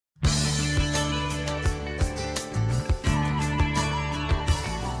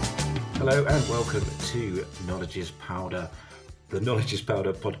Hello and welcome to Knowledge is Powder, the Knowledge is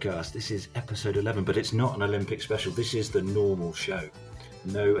Powder podcast. This is episode 11, but it's not an Olympic special. This is the normal show.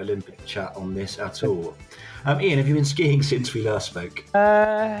 No Olympic chat on this at all. Ian, have you been skiing since we last spoke?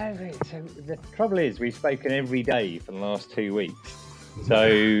 So the trouble is, we've spoken every day for the last 2 weeks.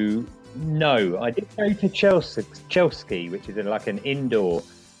 So, no, I did go to Chelsea, which is like an indoor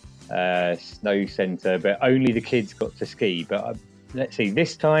snow centre, but only the kids got to ski. But let's see,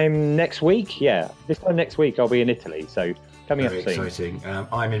 this time next week I'll be in Italy. So coming Very up soon. Exciting.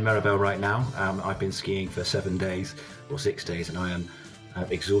 I'm in Maribel right now. I've been skiing for 7 days or 6 days, and I am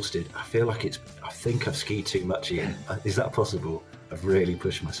exhausted. I think I've skied too much, Ian. Is that possible? I've really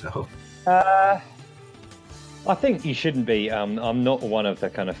pushed myself. I think you shouldn't be. I'm not one of the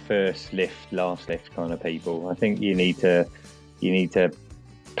kind of first lift, last lift kind of people. I think you need to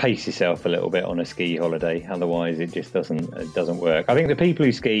pace yourself a little bit on a ski holiday. Otherwise, it just doesn't work. I think the people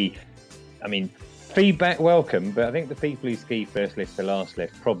who ski, feedback welcome, but I think the people who ski first lift to last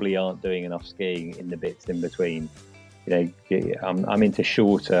lift probably aren't doing enough skiing in the bits in between. I'm into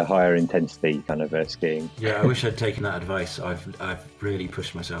shorter, higher intensity kind of skiing. Yeah, I wish I'd taken that advice. I've really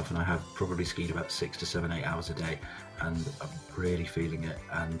pushed myself, and I have probably skied about 6 to 7, 8 hours a day, and I'm really feeling it.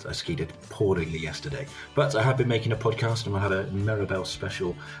 And I skied appallingly yesterday. But I have been making a podcast, and we'll have a Maribel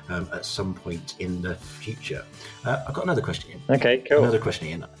special at some point in the future. I've got another question, Ian. Okay, cool. Another question,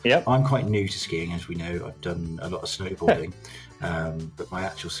 Ian. Yep. I'm quite new to skiing, as we know. I've done a lot of snowboarding, but my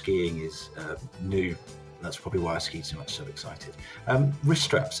actual skiing is new. That's probably why I skied so much. So excited. Wrist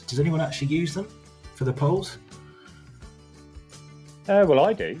straps. Does anyone actually use them for the poles? Well,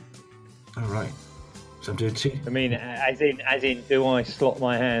 I do. Oh, right. So I'm doing two. I mean, as in, do I slot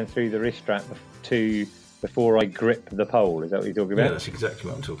my hand through the wrist strap before I grip the pole? Is that what you're talking about? Yeah, that's exactly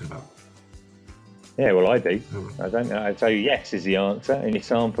what I'm talking about. Yeah, well, I do. Oh. I don't know. So yes is the answer. And a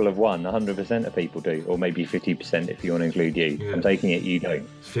sample of 100% of people do, or maybe 50% if you want to include you. Yeah. I'm taking it you don't.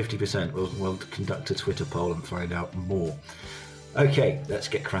 50%. We'll conduct a Twitter poll and find out more. Okay, let's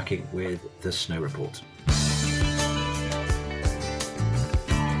get cracking with the snow report.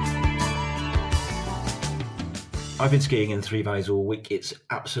 I've been skiing in Three Valleys all week. It's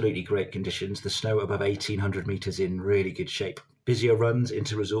absolutely great conditions. The snow above 1,800 metres in really good shape. Busier runs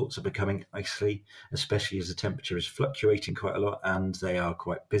into resorts are becoming icy, especially as the temperature is fluctuating quite a lot and they are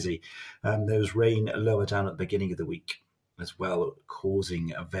quite busy. There was rain lower down at the beginning of the week as well,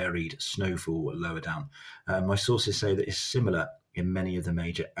 causing a varied snowfall lower down. My sources say that it's similar in many of the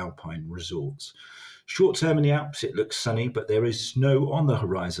major alpine resorts. Short term in the Alps, it looks sunny, but there is snow on the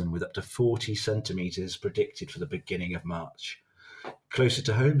horizon with up to 40 centimetres predicted for the beginning of March. Closer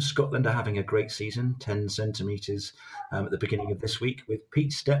to home, Scotland are having a great season, 10 centimetres at the beginning of this week, with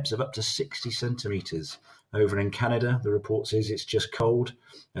peak steps of up to 60 centimetres. Over in Canada, the report says it's just cold,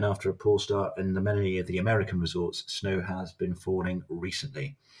 and after a poor start in many of the American resorts, snow has been falling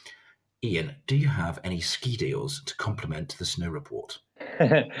recently. Ian, do you have any ski deals to complement the snow report?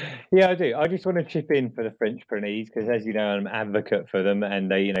 Yeah, I do. I just want to chip in for the French Pyrenees because, as you know, I'm an advocate for them,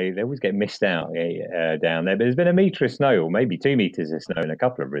 and they always get missed out down there. But there's been a metre of snow, or maybe 2 metres of snow, in a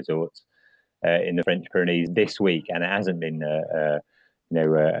couple of resorts in the French Pyrenees this week, and it hasn't been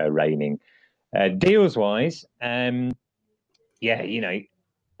raining. Deals wise, as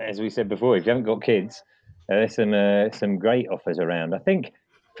we said before, if you haven't got kids, there's some great offers around. I think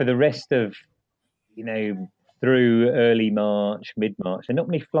for the rest of through early March, mid-March, there are not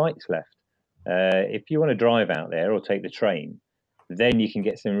many flights left. If you want to drive out there or take the train, then you can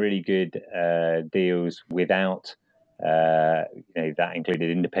get some really good deals without that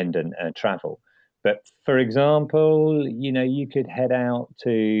included independent travel. But for example, you could head out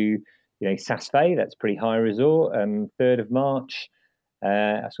to Saas-Fee, that's a pretty high resort, 3rd of March.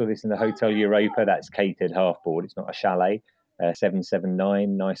 I saw this in the Hotel Europa, that's catered half board, it's not a chalet,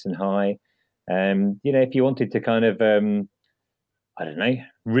 779, nice and high. If you wanted to kind of,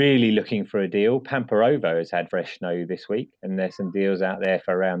 really looking for a deal, Pamparovo has had fresh snow this week, and there's some deals out there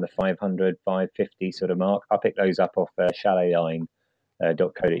for around the 500, 550 sort of mark. I picked those up off chaletline.co.uk.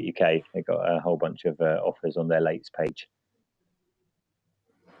 They've got a whole bunch of offers on their latest page.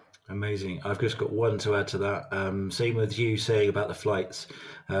 Amazing. I've just got one to add to that. Same with you saying about the flights.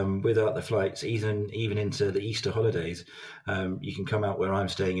 Without the flights, even into the Easter holidays, you can come out where I'm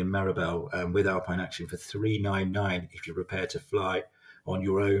staying in Maribel with Alpine Action for $399 if you're prepared to fly on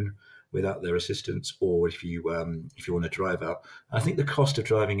your own without their assistance, or if you want to drive out. I think the cost of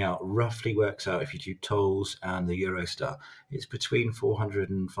driving out roughly works out, if you do tolls and the Eurostar, it's between £400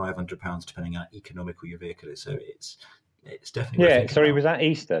 and £500 depending on how economical your vehicle is. So it's definitely was that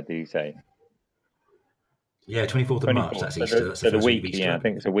Easter, do you say? Yeah, 24th of March. 24th. That's So Easter. the, That's so the the first week of week, Easter. yeah, I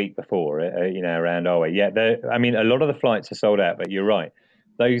think it's a week before, around our way. Yeah, I mean, a lot of the flights are sold out, but you're right.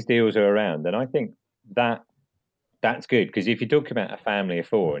 Those deals are around. And I think that's good because if you talk about a family of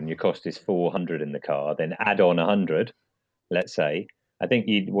four and your cost is 400 in the car, then add on 100, let's say. I think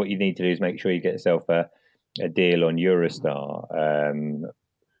what you need to do is make sure you get yourself a deal on Eurostar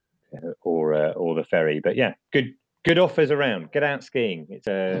or the ferry. But yeah, good offers around. Get out skiing. It's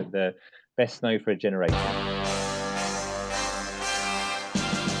the best snow for a generation.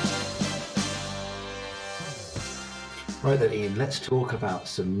 Right then, Ian, let's talk about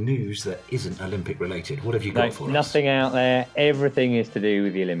some news that isn't Olympic related. What have you got for us? Nothing out there. Everything is to do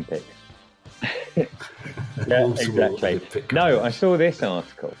with the Olympics. Yeah, exactly. No, I saw this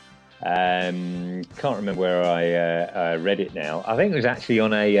article. Can't remember where I read it now. I think it was actually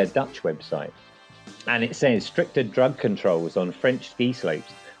on a Dutch website. And it says stricter drug controls on French ski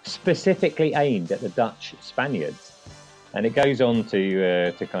slopes, specifically aimed at the Dutch Spaniards. And it goes on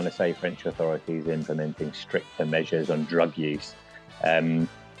to kind of say French authorities implementing stricter measures on drug use.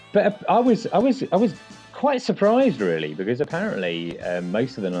 But I was quite surprised, really, because apparently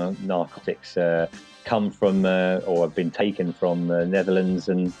most of the narcotics come from or have been taken from Netherlands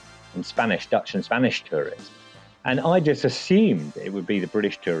and Dutch and Spanish tourists. And I just assumed it would be the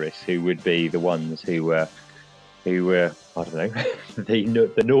British tourists who would be the ones who were I don't know,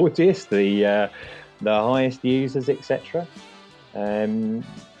 the naughtiest, the highest users, etc. You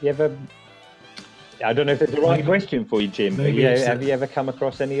ever? I don't know if it's the right question for you, Jim. But yeah, have you ever come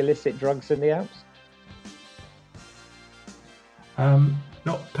across any illicit drugs in the Alps?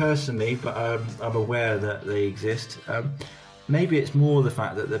 Not personally, but I'm aware that they exist. Maybe it's more the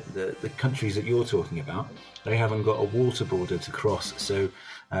fact that the countries that you're talking about, they haven't got a water border to cross, so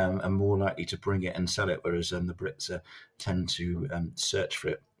are more likely to bring it and sell it, whereas the Brits tend to search for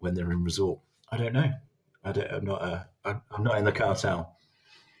it when they're in resort. I don't know. I'm not in the cartel.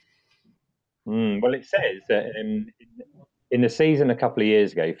 Well, it says that in the season a couple of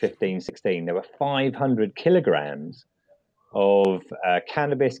years ago, 15-16, there were 500 kilograms of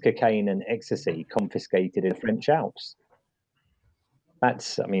cannabis, cocaine, and ecstasy confiscated in the French Alps.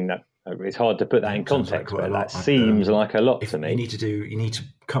 It's hard to put that in context, but that seems like a lot to me. You need to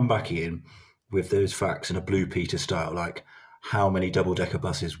come back in with those facts in a Blue Peter style, like how many double-decker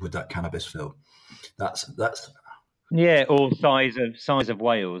buses would that cannabis fill? That's yeah, or size of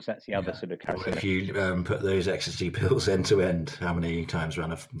Wales. That's the other sort of comparison. If you put those ecstasy pills end to end, how many times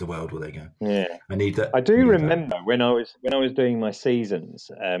around the world will they go? Yeah, I need that. I do remember when I was doing my seasons,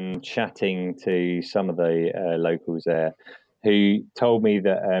 chatting to some of the locals there, who told me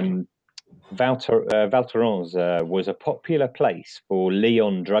that Val Thorens was a popular place for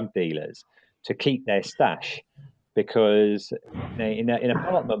Lyon drug dealers to keep their stash, because in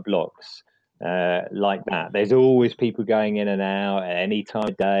apartment blocks like that, there's always people going in and out at any time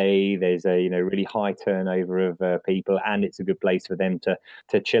of day. There's a really high turnover of people, and it's a good place for them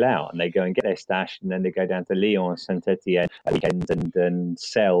to chill out. And they go and get their stash, and then they go down to Lyon, Saint-Étienne at weekends and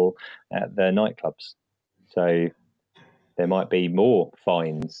sell at the nightclubs. So there might be more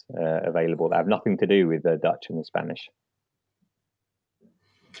finds available that have nothing to do with the Dutch and the Spanish.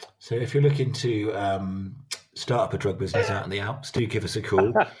 So if you're looking to start up a drug business out in the Alps, do give us a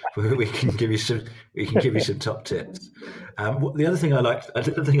call. We can give you some top tips. The other thing I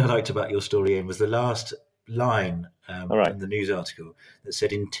liked about your story, Ian, was the last line in the news article that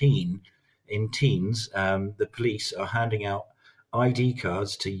said in teens, the police are handing out ID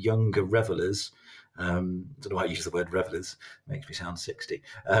cards to younger revelers. I don't know why I use the word revelers. Makes me sound 60.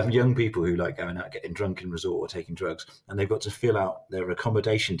 Young people who like going out getting drunk in resort or taking drugs, and they've got to fill out their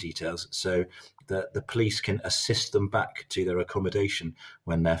accommodation details so that the police can assist them back to their accommodation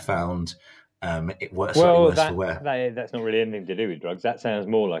when they're found. That's not really anything to do with drugs. That sounds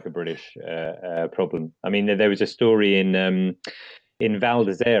more like a British problem. I mean, there was a story in Val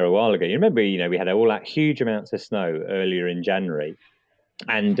d'Isère a while ago. You remember, we had all that huge amounts of snow earlier in January.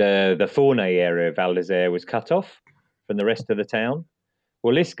 And the Fournet area of Val d'Isère was cut off from the rest of the town.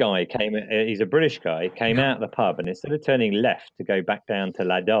 Well, this guy he's a British guy, came out of the pub, and instead of turning left to go back down to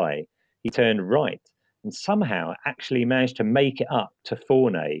Ladai, he turned right and somehow actually managed to make it up to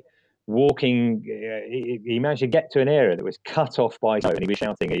Fournet, walking. He managed to get to an area that was cut off by snow, and he was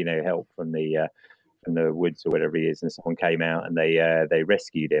shouting, help from the woods or whatever he is, and someone came out and they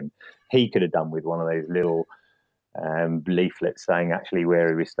rescued him. He could have done with one of those little leaflets saying actually where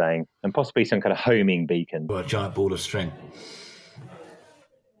he was staying, and possibly some kind of homing beacon. Or a giant ball of string.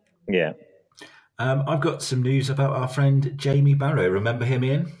 Yeah. I've got some news about our friend Jamie Barrow. Remember him,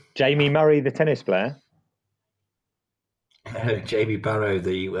 Ian? Jamie Murray, the tennis player? Jamie Barrow,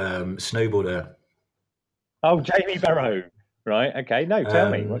 the snowboarder. Oh, Jamie Barrows. Right. Okay. No,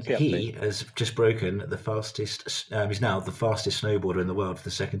 tell me. What's he up to? He has just broken the fastest. He's now the fastest snowboarder in the world for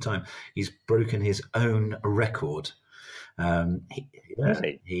the second time. He's broken his own record. He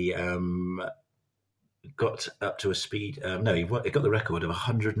got up to a speed. He got the record of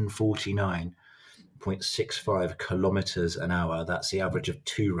 149.65 kilometers an hour. That's the average of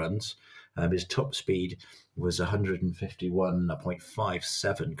 2 runs. His top speed was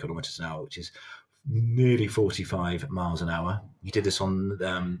 151.57 kilometers an hour, which is nearly 45 miles an hour. He did this on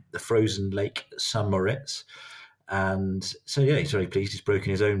the frozen lake St. Moritz. And so, yeah, he's very pleased. He's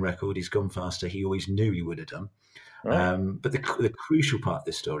broken his own record. He's gone faster. He always knew he would have done. Right. But the crucial part of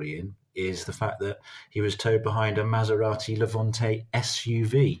this story, Ian, is the fact that he was towed behind a Maserati Levante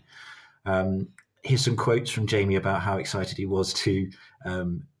SUV. Here's some quotes from Jamie about how excited he was to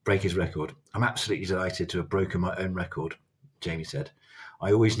break his record. "I'm absolutely delighted to have broken my own record," Jamie said.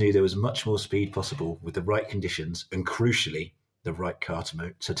 "I always knew there was much more speed possible with the right conditions and, crucially, the right car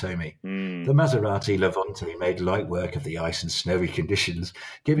to tow me. The Maserati Levante made light work of the ice and snowy conditions,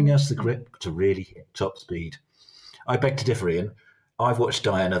 giving us the grip to really hit top speed. I beg to differ, Ian. I've watched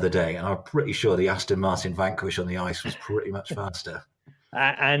Die Another Day, and I'm pretty sure the Aston Martin Vanquish on the ice was pretty much faster."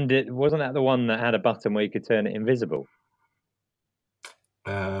 And it wasn't that the one that had a button where you could turn it invisible?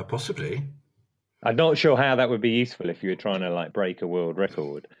 Possibly. I'm not sure how that would be useful if you were trying to break a world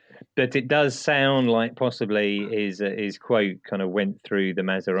record, but it does sound like possibly his quote kind of went through the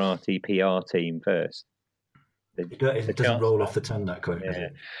Maserati PR team first. It doesn't roll off the tongue, that quote. Yeah.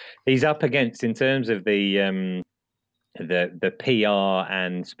 He's up against, in terms of the PR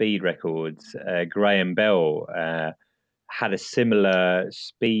and speed records, Graham Bell had a similar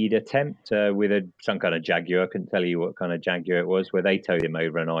speed attempt with some kind of Jaguar. I couldn't tell you what kind of Jaguar it was, where they towed him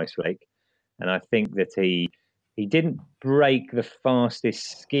over an ice lake. And I think that he didn't break the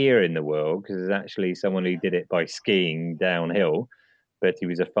fastest skier in the world, because there's actually someone who did it by skiing downhill, but he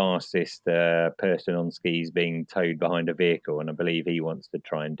was the fastest person on skis being towed behind a vehicle, and I believe he wants to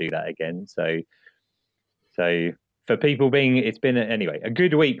try and do that again. So for people it's been a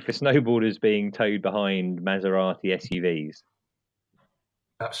good week for snowboarders being towed behind Maserati SUVs.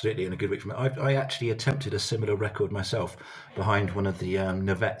 Absolutely, and a good week from it. I actually attempted a similar record myself behind one of the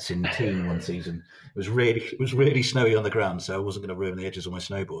Nevettes in Teen one season. It was really snowy on the ground, so I wasn't going to ruin the edges of my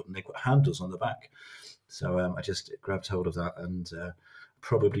snowboard, and they've got handles on the back. So I just grabbed hold of that and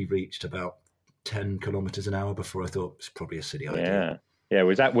probably reached about 10 kilometers an hour before I thought it's probably a silly idea. Yeah.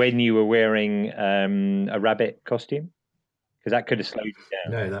 Was that when you were wearing a rabbit costume? Because that could have slowed you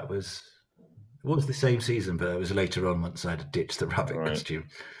down. No, it was the same season, but it was later on once I had ditched the rabbit costume.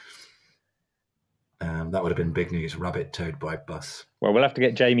 That would have been big news. Rabbit towed by bus. Well, we'll have to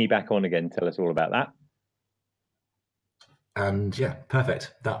get Jamie back on again. Tell us all about that. And yeah,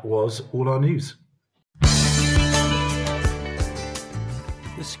 perfect. That was all our news.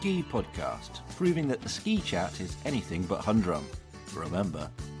 The Ski Podcast, proving that the ski chat is anything but humdrum. Remember,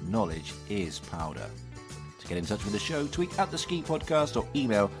 knowledge is powder. To get in touch with the show, tweet at The Ski Podcast or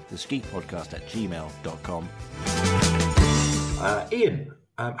email theskipodcast@gmail.com. Ian,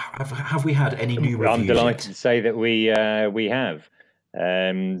 have we had any new reviews? I'm delighted to say that we have.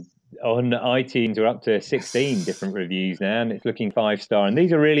 On iTunes, we're up to 16 different reviews now, and it's looking 5-star. And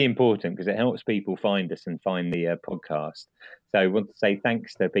these are really important because it helps people find us and find the podcast. So I want to say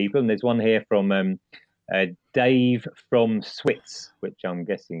thanks to people. And there's one here from Dave from Switz, which I'm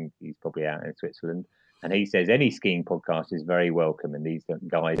guessing he's probably out in Switzerland. And he says, any skiing podcast is very welcome, and these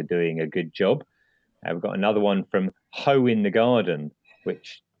guys are doing a good job. We've got another one from Hoe in the Garden,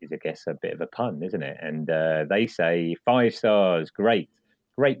 which is, I guess, a bit of a pun, isn't it? And they say 5 stars, great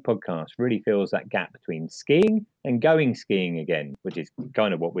podcast. Really fills that gap between skiing and going skiing again, which is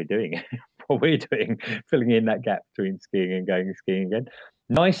kind of what we're doing. Filling in that gap between skiing and going skiing again.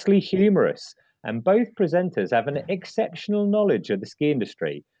 Nicely humorous, and both presenters have an exceptional knowledge of the ski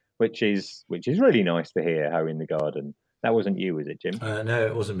industry, which is really nice to hear. Hoe in the Garden. That wasn't you, was it, Jim? No,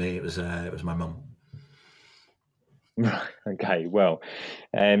 it wasn't me. It was my mum. Okay, well,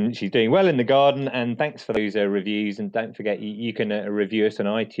 she's doing well in the garden, and thanks for those reviews. And don't forget, you can review us on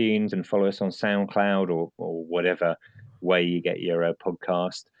iTunes and follow us on SoundCloud or whatever way you get your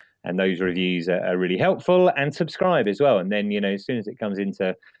podcast. And those reviews are really helpful. And subscribe as well. And then, as soon as it comes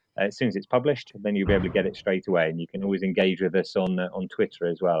as soon as it's published, then you'll be able to get it straight away. And you can always engage with us on Twitter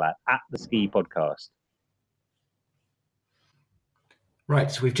as well at the Ski Podcast.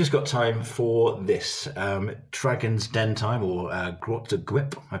 Right, so we've just got time for this Dragon's Den time, or Grotte de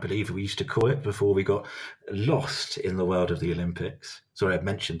Gwip, I believe we used to call it before we got lost in the world of the Olympics. Sorry, I've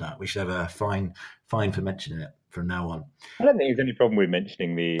mentioned that. We should have a fine for mentioning it. from now on. I don't think there's any problem with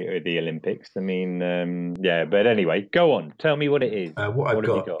mentioning the Olympics. I mean, yeah, but anyway, go on. Tell me what it is. What I've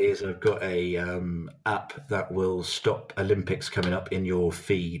got is I've got a app that will stop Olympics coming up in your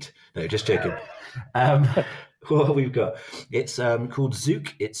feed. No, just joking. What we've got, it's called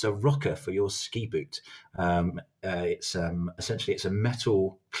Zook. It's a rocker for your ski boot. It's essentially it's a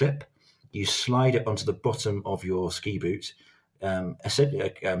metal clip. You slide it onto the bottom of your ski boot.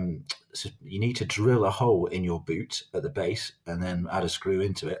 Essentially, so you need to drill a hole in your boot at the base and then add a screw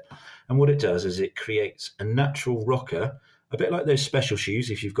into it. And what it does is it creates a natural rocker, a bit like those special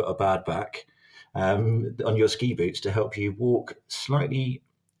shoes if you've got a bad back, on your ski boots to help you walk slightly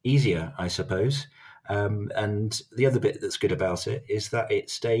easier, I suppose. And the other bit that's good about it is that it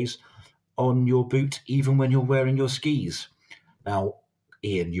stays on your boot even when you're wearing your skis. Now,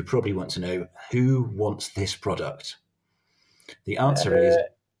 Ian, you probably want to know who wants this product. The answer is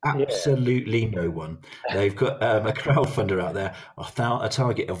absolutely no one. They've got a crowdfunder out there, a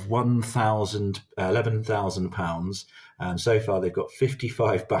target of £11,000. So far, they've got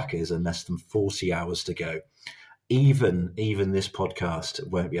 55 backers and less than 40 hours to go. Even this podcast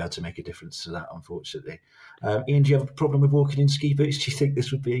won't be able to make a difference to that, unfortunately. Ian, do you have a problem with walking in ski boots? Do you think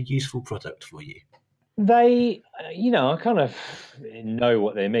this would be a useful product for you? They, I kind of know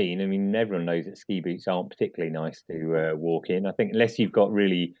what they mean. I mean, everyone knows that ski boots aren't particularly nice to walk in. I think unless you've got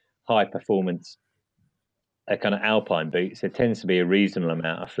really high performance kind of alpine boots, there tends to be a reasonable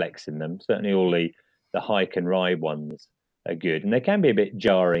amount of flex in them. Certainly all the hike and ride ones are good. And they can be a bit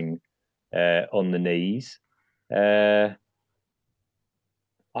jarring on the knees. I'm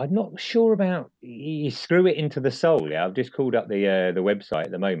not sure about you screw it into the sole. Yeah, I've just called up the website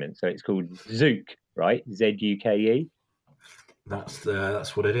at the moment. So it's called Zook, right? Zuke.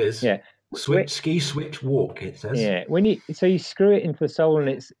 That's what it is. Yeah. Ski switch walk, it says. Yeah. So you screw it into the sole and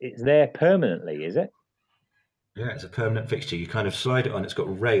it's there permanently, is it? Yeah, it's a permanent fixture. You kind of slide it on. It's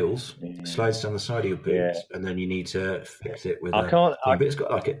got rails, slides down the side of your boots, and then you need to fix it with it's got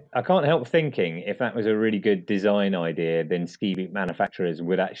like it. I can't help thinking if that was a really good design idea, then ski boot manufacturers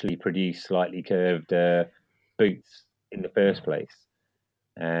would actually produce slightly curved boots in the first place.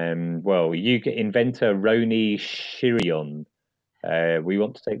 Inventor Roni Shirion. We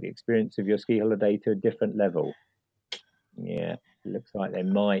want to take the experience of your ski holiday to a different level. Yeah, it looks like they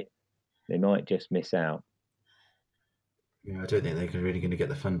might just miss out. Yeah, I don't think they're really going to get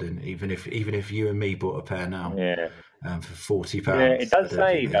the funding, even if you and me bought a pair now. Yeah. For £40. Yeah, it does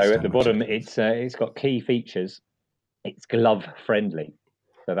say though at the bottom it's got key features. It's glove friendly,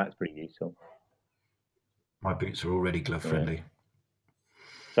 so that's pretty useful. My boots are already glove friendly. Yeah.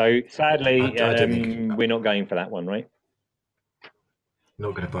 So sadly, we're not going for that one, right?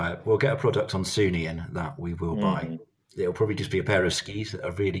 Not going to buy it. We'll get a product on soon, Ian, that we will buy. It'll probably just be a pair of skis that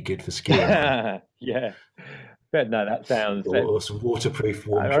are really good for skiing. Yeah. But no, that sounds... Or some waterproof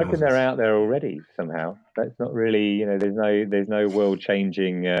warm I reckon trousers. they're out there already somehow. That's not really, there's no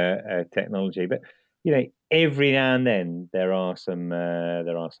world-changing technology. But, every now and then there are some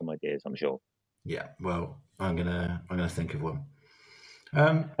ideas, I'm sure. Yeah, well, I'm gonna think of one.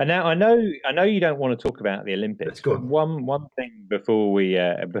 And now I know you don't want to talk about the Olympics. But one thing before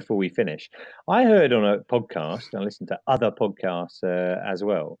we finish, I heard on a podcast, and I listened to other podcasts as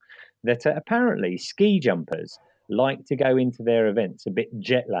well, that apparently ski jumpers like to go into their events a bit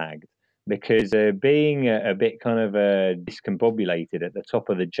jet lagged because being a bit kind of discombobulated at the top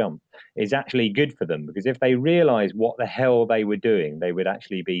of the jump is actually good for them, because if they realise what the hell they were doing, they would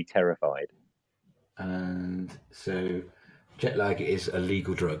actually be terrified. And so jet lag is a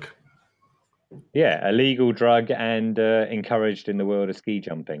legal drug. Yeah, a legal drug and encouraged in the world of ski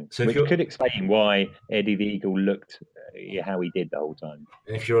jumping, so which could explain why Eddie the Eagle looked how he did the whole time.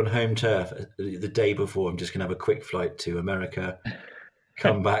 And if you're on home turf, the day before, I'm just going to have a quick flight to America,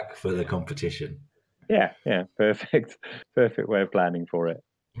 come back for the competition. Yeah, perfect way of planning for it.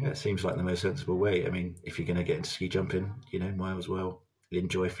 Yeah, it seems like the most sensible way. I mean, if you're going to get into ski jumping, might as well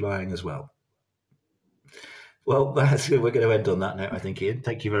enjoy flying as well. Well, we're going to end on that note, I think, Ian.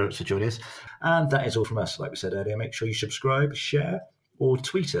 Thank you very much for joining us. And that is all from us. Like we said earlier, make sure you subscribe, share, or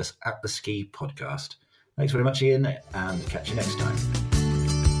tweet us at The Ski Podcast. Thanks very much, Ian, and catch you next time.